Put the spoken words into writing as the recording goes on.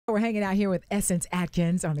We're hanging out here with Essence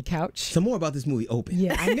Atkins on the couch. Some more about this movie, Open.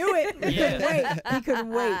 Yeah, I knew it. He couldn't wait. He couldn't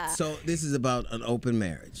wait. So this is about an open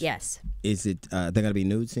marriage. Yes. Is it? There got to be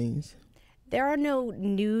nude scenes. There are no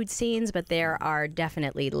nude scenes, but there are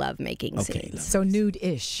definitely lovemaking scenes. So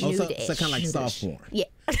nude-ish. Oh, so Nude-ish. kind of like soft porn. Yeah.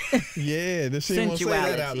 Yeah, this shit won't say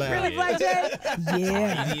that out loud. Really, Black Jay?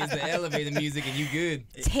 Yeah. He needs the elevator music and you good.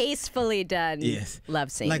 Tastefully done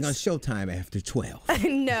love scenes. Like on Showtime after 12.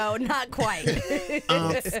 No, not quite.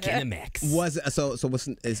 Skinemax. Was it, so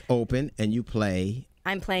it's open and you play.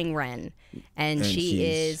 I'm playing Ren, and she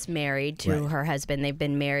is married to her husband. They've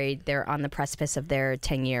been married. They're on the precipice of their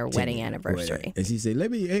 10-year wedding anniversary. And she said,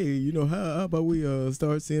 hey, how about we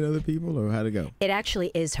start seeing other people, or how'd it go? It actually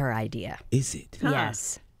is her idea. Is it?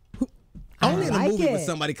 Yes. Only in a movie would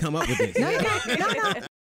somebody come up with this. No.